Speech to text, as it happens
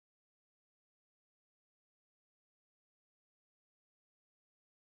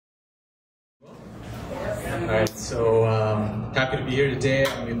Alright, so happy to be here today.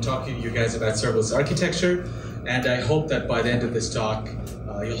 I'm going to talk to you guys about serverless architecture, and I hope that by the end of this talk,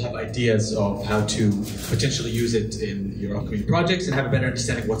 you'll have ideas of how to potentially use it in your upcoming projects and have a better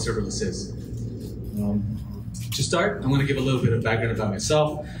understanding of what serverless is. To start, I'm going to give a little bit of background about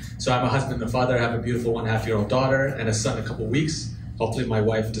myself. So I'm a husband and a father. I have a beautiful 1.5-year-old daughter and a son in a couple of weeks. Hopefully my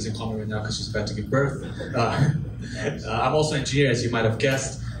wife doesn't call me right now because she's about to give birth. I'm also an engineer, as you might have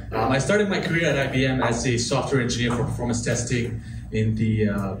guessed. I started my career at IBM as a software engineer for performance testing in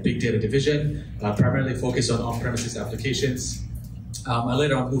the big data division, primarily focused on on-premises applications. I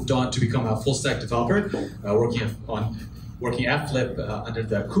later on moved on to become a full-stack developer, working at Flipp under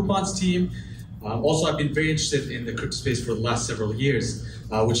the coupons team. Also, I've been very interested in the crypto space for the last several years,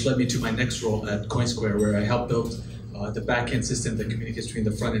 which led me to my next role at Coinsquare, where I helped build the back-end system that communicates between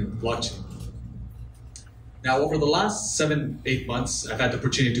the front end and blockchain. Now, over the last 7-8 months, I've had the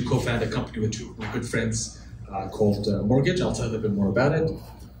opportunity to co-found a company with two of my good friends called Moregidge. I'll tell you a little bit more about it.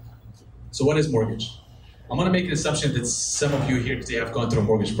 So what is Moregidge? I'm going to make an assumption that some of you here today have gone through a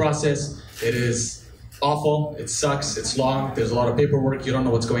mortgage process. It is awful, it sucks, it's long, there's a lot of paperwork, you don't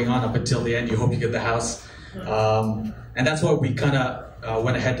know what's going on up until the end, you hope you get the house. And that's why we kind of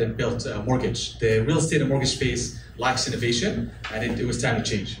went ahead and built Moregidge. The real estate and mortgage space lacks innovation, and it was time to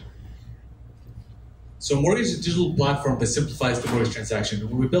change. So Moregidge is a digital platform that simplifies the mortgage transaction.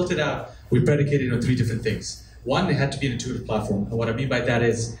 When we built it out, we predicated it on 3 different things. One, it had to be an intuitive platform. And what I mean by that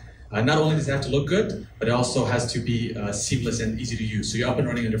is, not only does it have to look good, but it also has to be seamless and easy to use. So you're up and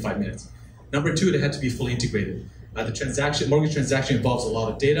running under 5 minutes. Number 2, it had to be fully integrated. The mortgage transaction involves a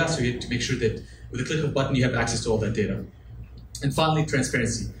lot of data, so you have to make sure that with a click of a button, you have access to all that data. And finally,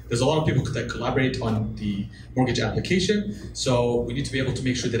 transparency. There's a lot of people that collaborate on the mortgage application, so we need to be able to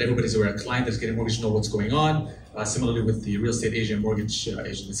make sure that everybody's aware. A client that's getting a mortgage knows what's going on, similarly with the real estate agent, mortgage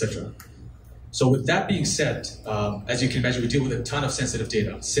agent, etc. So with that being said, as you can imagine, we deal with a ton of sensitive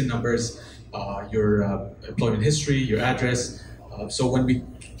data, SIN numbers, your employment history, your address. So when we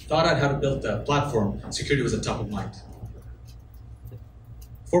thought out how to build the platform, security was at top of mind.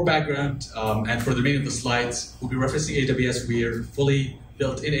 For background, and for the remaining of the slides, we'll be referencing AWS. We're fully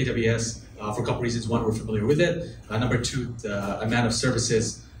built in AWS for a couple reasons. One, we're familiar with it. Number 2, the amount of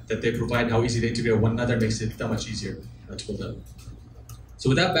services that they provide and how easy they integrate with one another makes it that much easier to build up. So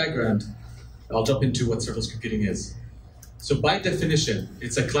with that background, I'll jump into what serverless computing is. So by definition,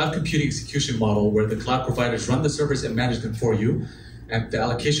 it's a cloud computing execution model where the cloud providers run the servers and manage them for you, and the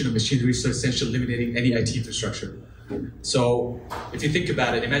allocation of machine resources, essentially eliminating any IT infrastructure. So if you think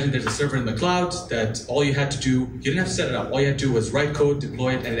about it, imagine there's a server in the cloud that all you had to do, you didn't have to set it up, all you had to do was write code,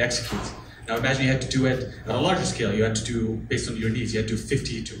 deploy it, and it executes. Now imagine you had to do it at a larger scale. You had to do, based on your needs, you had to do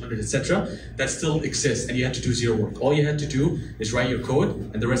 50, 200, etc. That still exists, and you had to do zero work. All you had to do is write your code,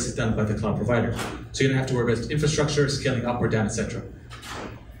 and the rest is done by the cloud provider. So you don't have to worry about infrastructure, scaling up or down, etc.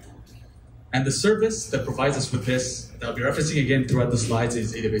 And the service that provides us with this, that I'll be referencing again throughout the slides,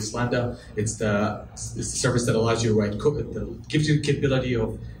 is AWS Lambda. It's the service that allows you to write code, that gives you the capability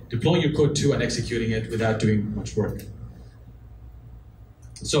of deploying your code to and executing it without doing much work.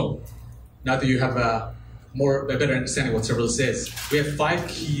 So, now that you have a better understanding of what serverless is, we have 5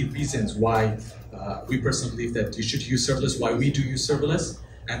 key reasons why we personally believe that you should use serverless, why we do use serverless.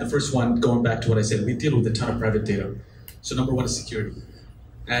 And the first one, going back to what I said, we deal with a ton of private data. So number 1 is security.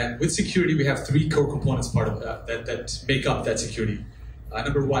 And with security, we have 3 core components that make up that security.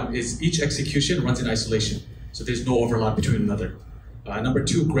 Number 1 is each execution runs in isolation, so there's no overlap between another. Number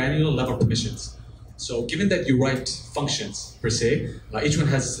 2, granular level permissions. So given that you write functions, per se, each one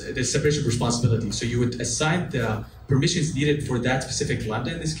has the separation of responsibility. So you would assign the permissions needed for that specific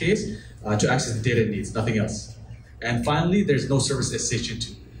Lambda, in this case, to access the data it needs, nothing else. And finally, there's no service SSH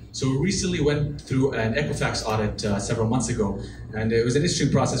into. So we recently went through an Equifax audit several months ago, and it was an interesting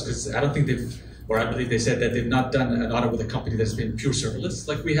process because I don't think I believe they said that they've not done an audit with a company that's been pure serverless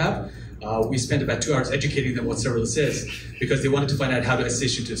like we have. We spent about 2 hours educating them what serverless is because they wanted to find out how to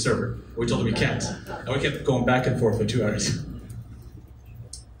SSH into the server. We told them we can't, and we kept going back and forth for 2 hours.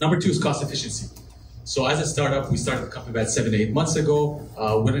 Number 2 is cost efficiency. So as a startup, we started the company about 7 to 8 months ago.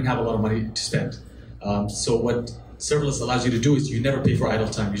 We didn't have a lot of money to spend. So what serverless allows you to do is you never pay for idle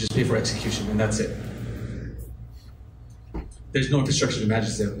time, you just pay for execution, and that's it. There's no infrastructure to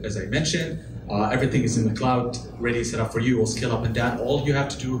manage, as I mentioned. Everything is in the cloud, ready, set up for you, will scale up and down. All you have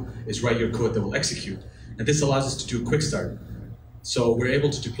to do is write your code that will execute. And this allows us to do a quick start. So we're able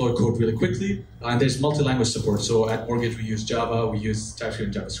to deploy code really quickly, and there's multi-language support. So at Moregidge, we use Java, we use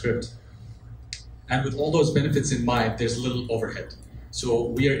TypeScript and JavaScript. And with all those benefits in mind, there's little overhead. So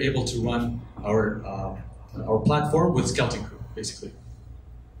we are able to run our platform with skeleton crew, basically.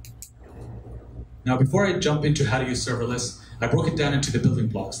 Now, before I jump into how to use serverless, I broke it down into the building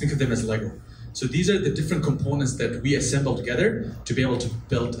blocks. Think of them as Lego. So these are the different components that we assemble together to be able to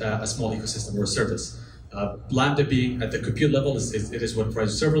build a small ecosystem or a service. Lambda being at the compute level, it is what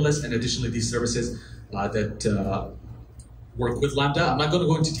provides serverless, and additionally these services that work with Lambda. I'm not going to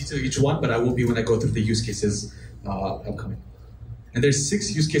go into detail each one, but I will be when I go through the use cases upcoming. And there's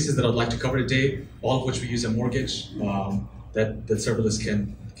 6 use cases that I'd like to cover today, all of which we use at Moregidge that serverless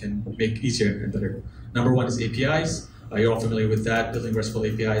can make easier and better. Number 1 is APIs. You're all familiar with that, building RESTful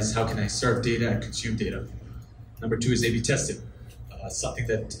APIs. How can I serve data and consume data? Number 2 is A/B testing, something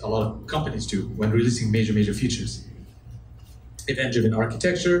that a lot of companies do when releasing major features. Event-driven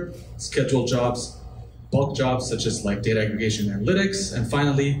architecture, scheduled jobs, bulk jobs such as like data aggregation and analytics, and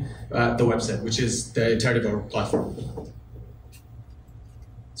finally, the website, which is the entirety of our platform.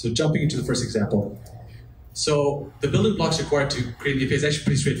 So jumping into the first example. So the building blocks required to create an API is actually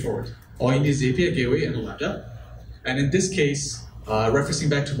pretty straightforward. All you need is the API gateway and a Lambda. And in this case, referencing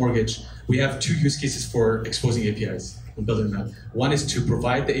back to Moregidge, we have 2 use cases for exposing APIs and building them. One is to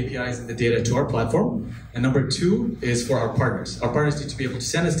provide the APIs and the data to our platform, and number 2 is for our partners. Our partners need to be able to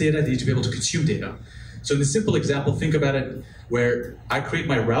send us data, they need to be able to consume data. So in this simple example, think about it where I create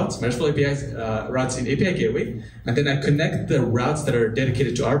my routes, my RESTful APIs, routes in API gateway, and then I connect the routes that are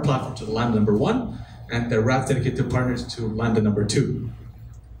dedicated to our platform to the Lambda number 1, and the routes dedicated to partners to Lambda number 2.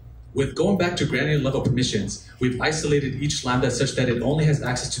 With going back to granular level permissions, we've isolated each Lambda such that it only has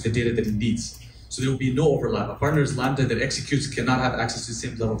access to the data that it needs. So there will be no overlap. A partner's Lambda that executes cannot have access to the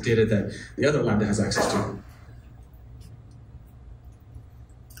same level of data that the other Lambda has access to.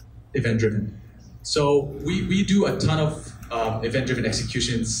 Event-driven. So we do a ton of event-driven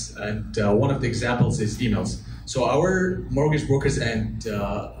executions, and one of the examples is emails. So our mortgage brokers and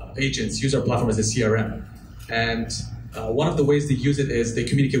agents use our platform as a CRM. And one of the ways they use it is they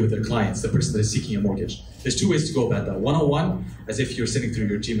communicate with their clients, the person that is seeking a mortgage. There's 2 ways to go about that. 101, as if you're sending through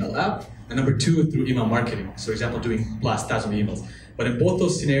your Gmail app, and number 2, through email marketing. So for example, doing blast thousands of emails. But in both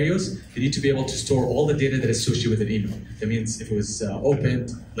those scenarios, you need to be able to store all the data that is associated with an email. That means if it was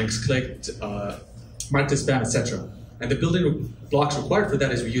opened, links clicked, marked as spam, etc. And the building blocks required for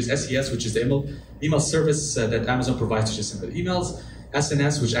that is we use SES, which is the email service that Amazon provides to just send the emails,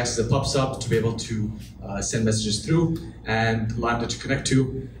 SNS, which acts as a pub-sub to be able to send messages through, and Lambda to connect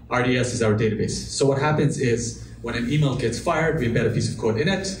to. RDS is our database. So what happens is when an email gets fired, we embed a piece of code in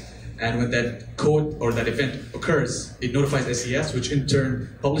it, and when that code or that event occurs, it notifies SES, which in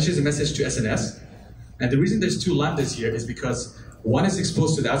turn publishes a message to SNS. And the reason there's 2 Lambdas here is because one is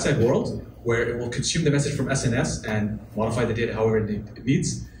exposed to the outside world, where it will consume the message from SNS and modify the data however it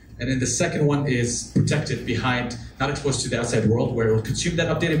needs. And then the second one is protected behind, not exposed to the outside world, where it will consume that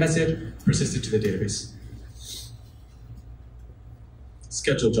updated message, persist it to the database.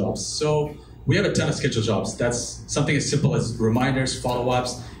 Schedule jobs. So we have a ton of schedule jobs. That's something as simple as reminders,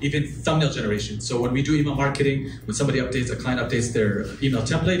 follow-ups, even thumbnail generation. So when we do email marketing, when somebody updates, a client updates their email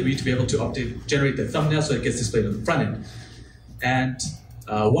template, we need to be able to generate the thumbnail so it gets displayed on the front end. And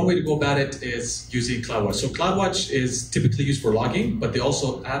one way to go about it is using CloudWatch. So CloudWatch is typically used for logging, but they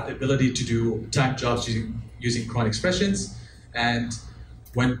also have the ability to do timed jobs using cron expressions. And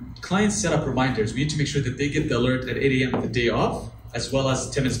when clients set up reminders, we need to make sure that they get the alert at 8 a.m. the day off, as well as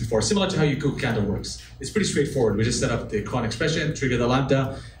 10 minutes before, similar to how your Google Calendar works. It's pretty straightforward. We just set up the cron expression, trigger the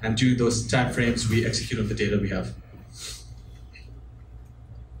Lambda, and during those time frames, we execute on the data we have.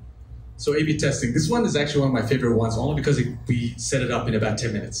 So A/B testing. This one is actually one of my favorite ones, only because we set it up in about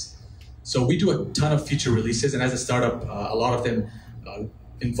 10 minutes. So we do a ton of feature releases, and as a startup, a lot of them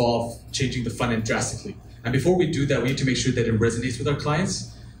involve changing the front end drastically. And before we do that, we need to make sure that it resonates with our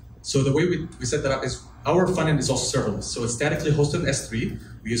clients. So the way we set that up is our front end is also serverless. So it's statically hosted on S3.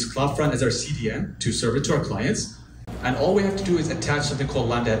 We use CloudFront as our CDN to serve it to our clients. And all we have to do is attach something called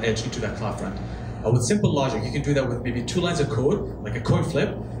Lambda at Edge into that CloudFront. With simple logic, you can do that with maybe 2 lines of code, like a coin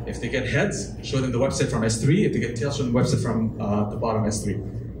flip. If they get heads, show them the website from S3. If they get tails, show them the website from the bottom S3.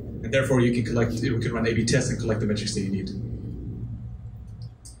 And therefore, you can run A/B tests and collect the metrics that you need.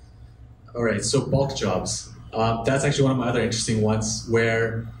 All right, so bulk jobs. That's actually one of my other interesting ones,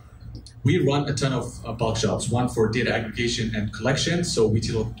 where we run a ton of bulk jobs. One for data aggregation and collection. So we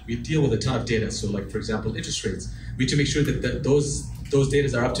deal with a ton of data. So like, for example, interest rates. We need to make sure that those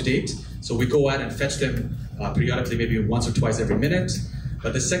data are up to date. So we go out and fetch them periodically, maybe once or twice every minute.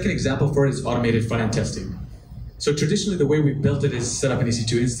 But the second example for it is automated front-end testing. So traditionally, the way we built it is set up an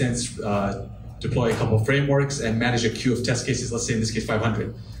EC2 instance, deploy a couple of frameworks, and manage a queue of test cases, let's say in this case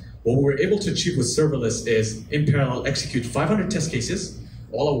 500. What we're able to achieve with serverless is, in parallel, execute 500 test cases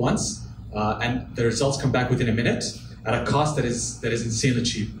all at once, and the results come back within a minute at a cost that is insanely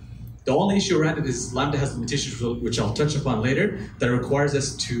cheap. The only issue around it is Lambda has limitations, which I'll touch upon later, that requires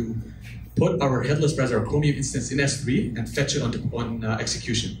us to put our headless browser, our Chromium instance in S3 and fetch it on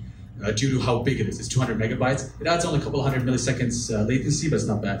execution due to how big it is. It's 200 megabytes. It adds only a couple hundred milliseconds latency, but it's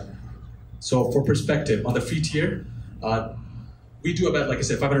not bad. So for perspective, on the free tier, we do about, like I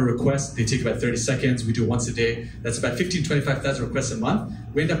said, 500 requests. They take about 30 seconds. We do once a day. That's about 25,000 requests a month.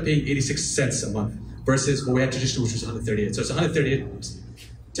 We end up paying 86 cents a month versus what we had traditionally, which was 138. So it's 138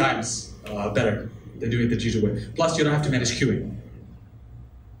 times better than doing it the usual way. Plus, you don't have to manage queuing.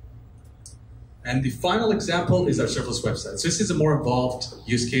 And the final example is our serverless website. So this is a more involved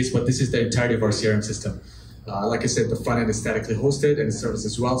use case, but this is the entirety of our CRM system. Like I said, the front end is statically hosted and it's serverless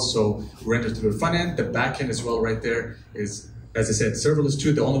as well. So we render through the front end. The back end as well right there is, as I said, serverless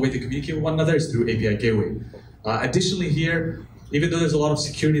too. The only way to communicate with one another is through API gateway. Additionally here, even though there's a lot of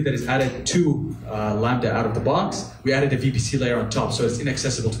security that is added to Lambda out of the box, we added a VPC layer on top, so it's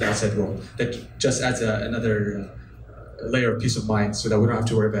inaccessible to the outside world. That just adds another layer of peace of mind so that we don't have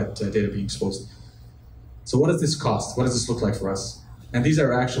to worry about data being exposed. So what does this cost? What does this look like for us? And these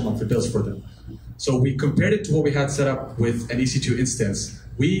are actual monthly bills for them. So we compared it to what we had set up with an EC2 instance.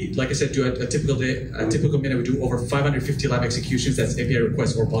 We, like I said, do a typical day, a typical minute, we do over 550 live executions. That's API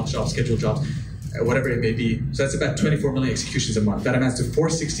requests or bulk jobs, scheduled jobs, whatever it may be. So that's about 24 million executions a month. That amounts to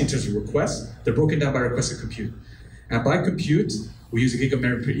 460 in terms of requests. They're broken down by request and compute. And by compute, we use a gig of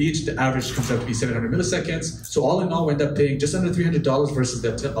memory per each. The average comes out to be 700 milliseconds. So all in all, we end up paying just under $300 versus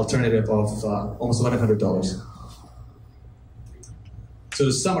the alternative of almost $1,100. So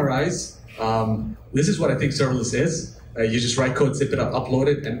to summarize, this is what I think serverless is. You just write code, zip it up, upload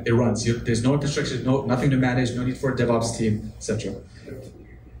it, and it runs. There's no infrastructure, nothing to manage, no need for a DevOps team, etc.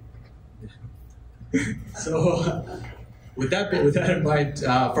 So with that in mind,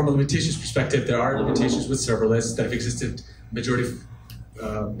 from a limitations perspective, there are limitations with serverless that have existed majority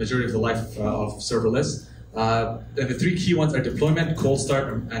of the life of serverless. And the three key ones are deployment, cold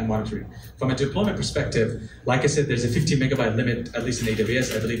start, and monitoring. From a deployment perspective, like I said, there's a 15 megabyte limit, at least in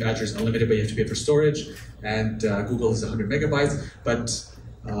AWS. I believe Azure is unlimited, but you have to pay for storage, and Google is 100 megabytes. But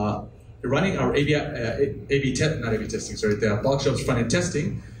running our the bulk jobs front-end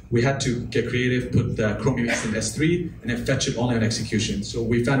testing, we had to get creative, put the Chromium in S3, and then fetch it only on execution. So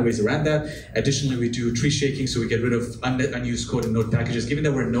we found ways around that. Additionally, we do tree shaking, so we get rid of unused code and node packages. Given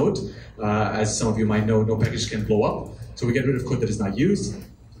that we're Node, as some of you might know, node packages can blow up. So we get rid of code that is not used.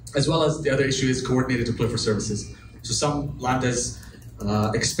 As well as the other issue is coordinated deploy for services. So some Lambdas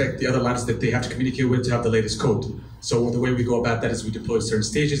expect the other Lambdas that they have to communicate with to have the latest code. So the way we go about that is we deploy certain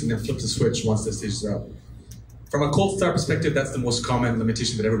stages and then flip the switch once the stages are up. From a cold start perspective, that's the most common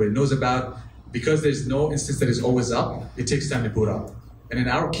limitation that everybody knows about. Because there's no instance that is always up, it takes time to boot up. And in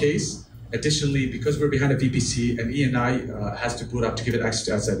our case, additionally, because we're behind a VPC, an ENI has to boot up to give it access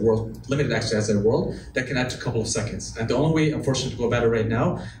to outside world, limited access to outside world, that can add to a couple of seconds. And the only way, unfortunately, to go about it right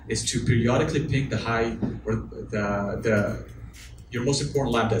now is to periodically ping the high, or your most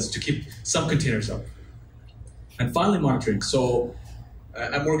important Lambdas to keep some containers up. And finally, monitoring. So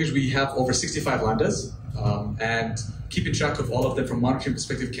at Moregidge, we have over 65 Lambdas. And keeping track of all of them from a monitoring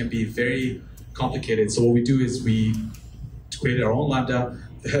perspective can be very complicated. So what we do is we created our own Lambda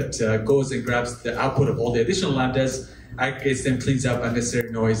that goes and grabs the output of all the additional Lambdas, aggregates them, cleans up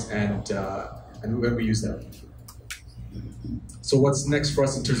unnecessary noise, and when we use that. So what's next for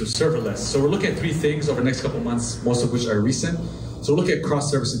us in terms of serverless? So we're looking at three things over the next couple of months, most of which are recent. So we're looking at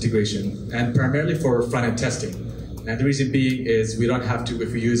cross-service integration, and primarily for front-end testing. And the reason being is we don't have to,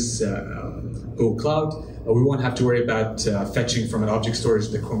 if we use Google Cloud, we won't have to worry about fetching from an object storage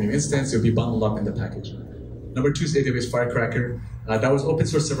the Chromium instance. It'll be bundled up in the package. Number two is AWS Firecracker. That was open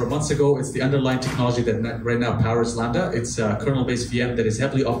source several months ago. It's the underlying technology that right now powers Lambda. It's a kernel-based VM that is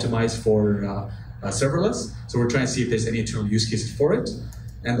heavily optimized for serverless. So we're trying to see if there's any internal use cases for it.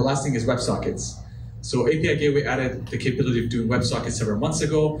 And the last thing is WebSockets. So API Gateway added the capability of doing WebSockets several months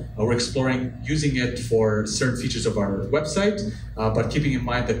ago. We're exploring using it for certain features of our website, but keeping in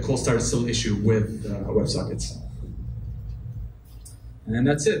mind that cold start is still an issue with WebSockets. And then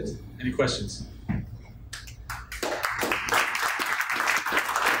that's it. Any questions?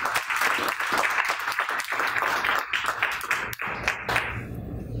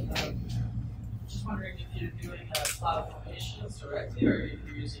 Just wondering if you're doing cloud formations directly, or if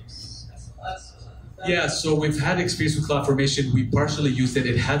you're using SLS or something. Yeah, so we've had experience with CloudFormation. We partially used it.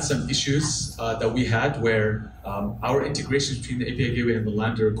 It had some issues that we had where our integration between the API Gateway and the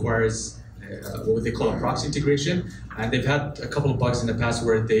Lambda requires what they call a proxy integration. And they've had a couple of bugs in the past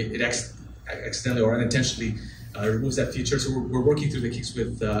where it accidentally or unintentionally removes that feature. So we're working through the kinks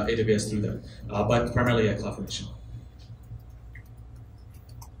with AWS through that, but primarily at CloudFormation.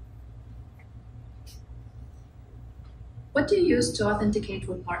 What do you use to authenticate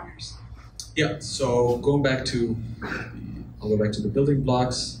with partners? Yeah, so I'll go back to the building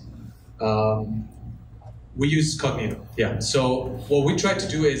blocks. We use Cognito. Yeah. So what we try to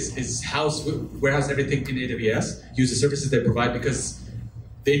do is warehouse everything in AWS, use the services they provide because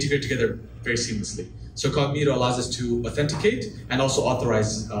they integrate together very seamlessly. So Cognito allows us to authenticate and also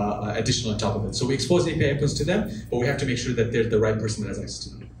authorize additional on top of it. So we expose API inputs to them, but we have to make sure that they're the right person that has access to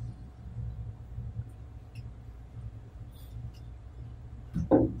them.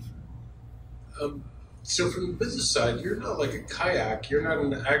 So from the business side, you're not like a kayak, you're not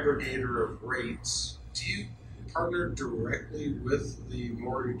an aggregator of rates. Do you partner directly with the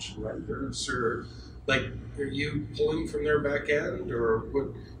mortgage lenders, or like are you pulling from their back end, or what?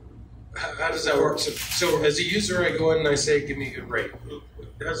 How does that work? So as a user, I go in and I say, give me a good rate.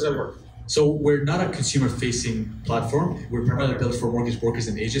 How does that work? So we're not a consumer-facing platform. We're primarily built for mortgage brokers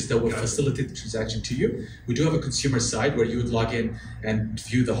and agents that will facilitate the transaction to you. We do have a consumer side where you would log in and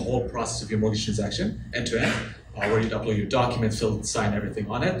view the whole process of your mortgage transaction, end-to-end, where you'd upload your document, fill, sign everything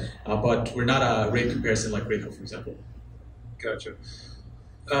on it. But we're not a rate comparison like Rate.co, for example. Gotcha.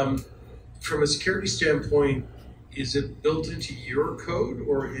 From a security standpoint, is it built into your code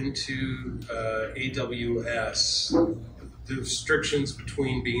or into AWS? The restrictions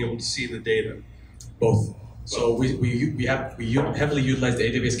between being able to see the data? Both. So we heavily utilize the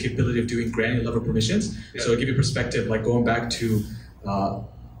AWS capability of doing granular level permissions. Yeah. So to give you perspective, like going back to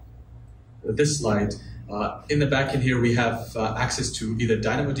this slide, in the backend here we have access to either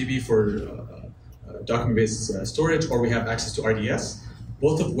DynamoDB for document-based storage, or we have access to RDS,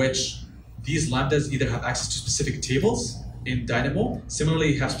 both of which these lambdas either have access to specific tables in Dynamo,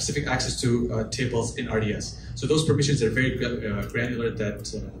 similarly have specific access to tables in RDS. So those permissions are very granular that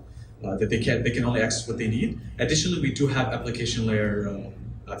they can only access what they need. Additionally, we do have application layer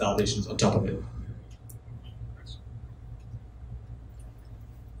validations on top of it.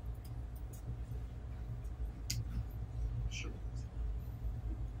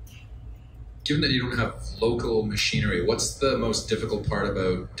 Given that you don't have local machinery, what's the most difficult part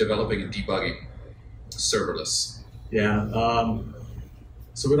about developing and debugging serverless? Yeah,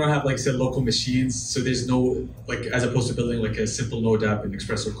 so we don't have, like, say, local machines. So there's no, like, as opposed to building like a simple Node app in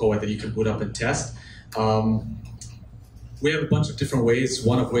Express or Co that you can boot up and test. We have a bunch of different ways.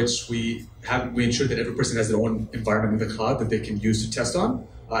 One of which we ensure that every person has their own environment in the cloud that they can use to test on.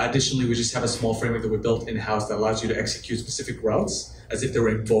 Additionally, we just have a small framework that we built in-house that allows you to execute specific routes as if they were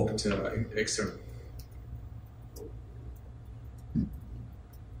invoked externally.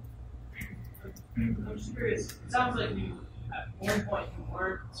 I'm just curious. It sounds like you, at one point, you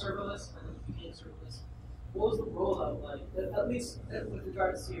weren't serverless and then you became serverless. What was the rollout like? At least with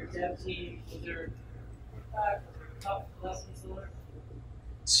regards to your dev team, was there feedback or tough lessons learned?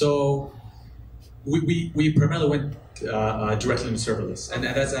 So we primarily went directly into serverless, and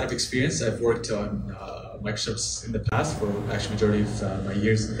that's out of experience. I've worked on microservices in the past for actually majority of my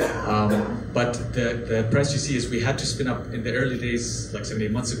years. But the price you see is we had to spin up in the early days, like 7-8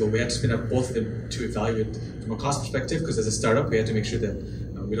 months ago, we had to spin up both of them to evaluate from a cost perspective, because as a startup, we had to make sure that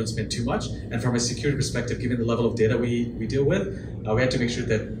we don't spend too much. And from a security perspective, given the level of data we deal with, we had to make sure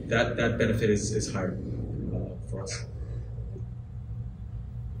that benefit is higher for us.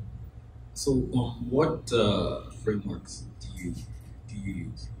 So what frameworks do you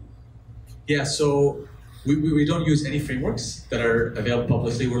use? Yeah, so we don't use any frameworks that are available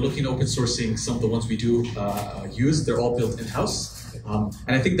publicly. We're looking at open sourcing some of the ones we do use. They're all built in-house.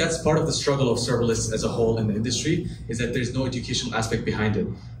 And I think that's part of the struggle of serverless as a whole in the industry, is that there's no educational aspect behind it.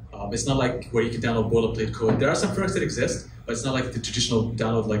 It's not like where you can download boilerplate code. There are some frameworks that exist, but it's not like the traditional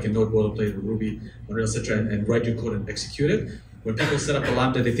download like a Node boilerplate or Ruby or etc. and write your code and execute it. When people set up a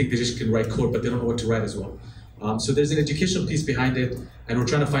Lambda, they think they just can write code, but they don't know what to write as well. So there's an educational piece behind it, and we're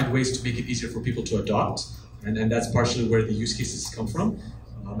trying to find ways to make it easier for people to adopt, and that's partially where the use cases come from.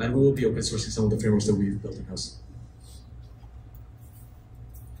 And we will be open sourcing some of the frameworks that we've built in-house.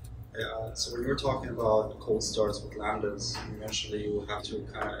 So when you were talking about cold starts with lambdas, you mentioned that you have to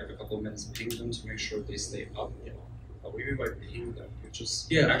kind of every couple of minutes ping them to make sure they stay up. What do you mean by ping them? You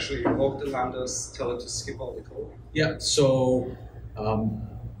just actually invoke the lambdas, tell it to skip all the code? Yeah, so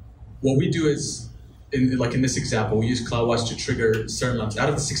what we do is, in this example, we use CloudWatch to trigger certain lambdas. Out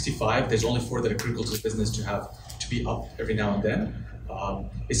of the 65, there's only 4 that are critical to the business to be up every now and then.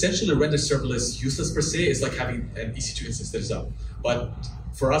 Essentially, render serverless useless per se is like having an EC2 instance that is up. But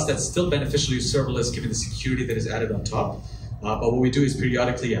for us, that's still beneficial to use serverless given the security that is added on top. But what we do is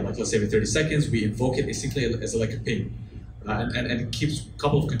periodically, like let's say every 30 seconds, we invoke it asynchronously as like a ping. And it keeps a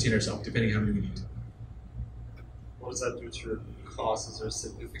couple of containers up, depending on how many we need. What What does that do to your cost? Is there a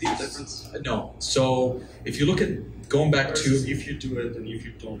significant difference? No. So if you look at going back to if you do it and if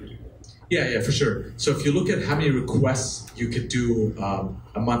you don't do it. Yeah, for sure. So if you look at how many requests you could do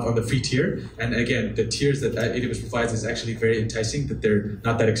a month on the free tier, and again, the tiers that AWS provides is actually very enticing, that they're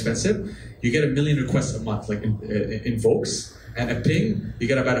not that expensive. You get 1 million requests a month, like invokes, and a ping, you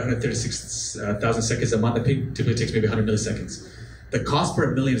get about 136,000 seconds a month. A ping typically takes maybe 100 milliseconds. The cost per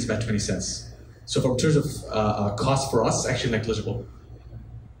 1 million is about 20 cents. So in terms of cost for us, it's actually negligible.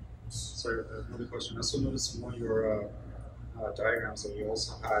 Sorry, another question. I also noticed in one of your diagrams that you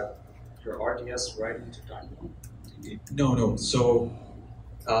also had your RDS right into Dynamo. No. So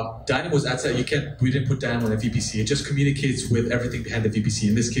Dynamo is outside. We didn't put Dynamo in the VPC. It just communicates with everything behind the VPC.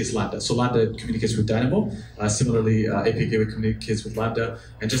 In this case, Lambda. So Lambda communicates with Dynamo. Similarly, API Gateway communicates with Lambda,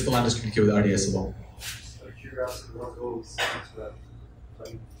 and just the Lambdas communicate with RDS alone. So curiosity, what goes into that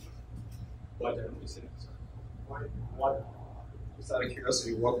Dynamo? What? Just out of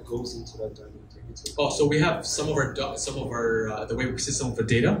curiosity, what goes into that Dynamo? Oh, so we have some of our the way we persist some of the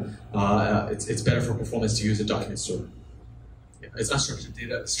data. It's better for performance to use a document store. Yeah, it's unstructured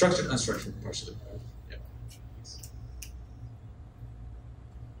data, structured, unstructured, partially. Yeah.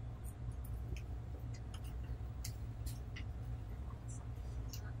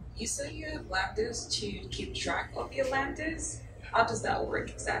 You say you have lambdas to keep track of your lambdas. How does that work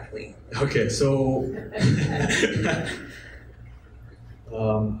exactly? Okay, so I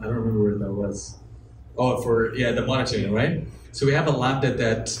don't remember where that was. Oh, the monitoring, right? So we have a Lambda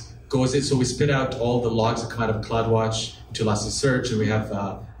that goes in, so we spit out all the logs that come out of CloudWatch to Elasticsearch, and we have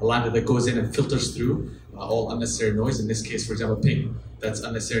a Lambda that goes in and filters through all unnecessary noise. In this case, for example, ping, that's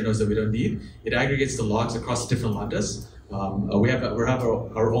unnecessary noise that we don't need. It aggregates the logs across the different Lambdas. We have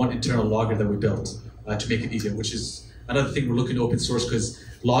our own internal logger that we built to make it easier, which is another thing we're looking to open source, because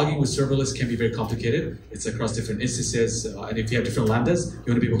logging with serverless can be very complicated. It's across different instances, and if you have different Lambdas,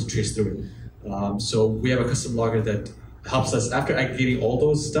 you want to be able to trace through it. So we have a custom logger that helps us, after aggregating all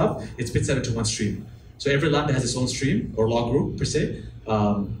those stuff, it spits out into one stream. So every Lambda has its own stream, or log group per se.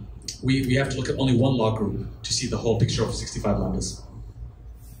 We have to look at only one log group to see the whole picture of 65 Lambdas.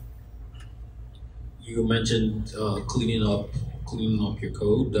 You mentioned cleaning up your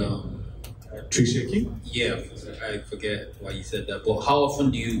code. Tree shaking? Yeah, I forget why you said that. But how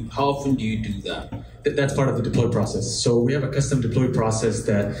often do you do that? That's part of the deploy process. So we have a custom deploy process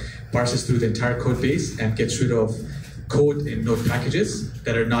that parses through the entire code base and gets rid of code in node packages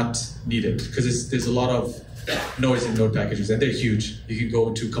that are not needed, because there's a lot of noise in node packages, and they're huge. You can go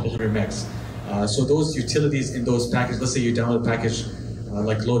into a couple hundred megs. So those utilities in those packages, let's say you download a package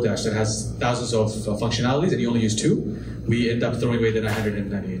like Lodash that has thousands of functionalities and you only use 2, we end up throwing away the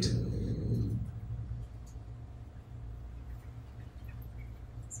 998.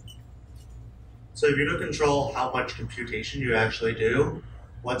 So if you don't control how much computation you actually do,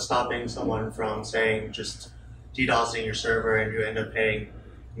 what's stopping someone from saying just DDoSing your server and you end up paying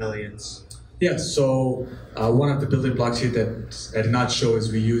millions? Yeah, so one of the building blocks here that I did not show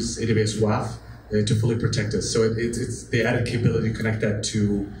is we use AWS WAF to fully protect us. So it's the added capability to connect that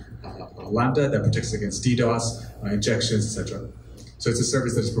to Lambda that protects against DDoS, injections, etc. So it's a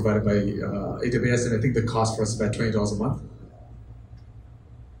service that is provided by AWS, and I think the cost for us is about $20 a month.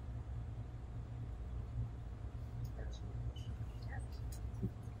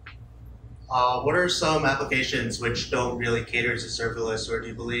 What are some applications which don't really cater to serverless, or do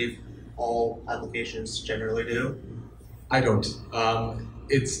you believe all applications generally do? I don't.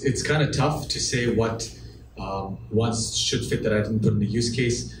 It's kind of tough to say what ones should fit that I didn't put in the use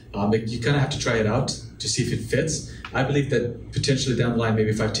case. You kind of have to try it out to see if it fits. I believe that potentially down the line,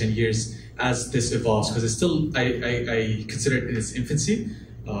 maybe 5-10 years, as this evolves, because it's still, I consider it in its infancy,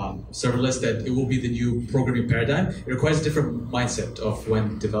 serverless, that it will be the new programming paradigm. It requires a different mindset of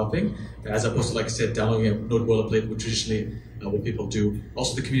when developing, as opposed to, like I said, downloading a node boilerplate, which traditionally what people do.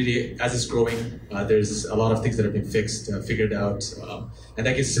 Also, the community, as it's growing, there's a lot of things that have been fixed, figured out, and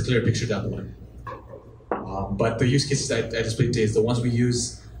that gives us a clearer picture down the line. But the use cases I displayed today is the ones we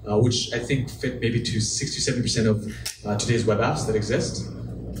use, which I think fit maybe to 60-70% of today's web apps that exist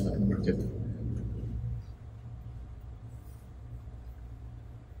in the market.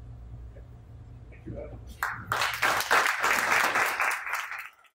 Thank you.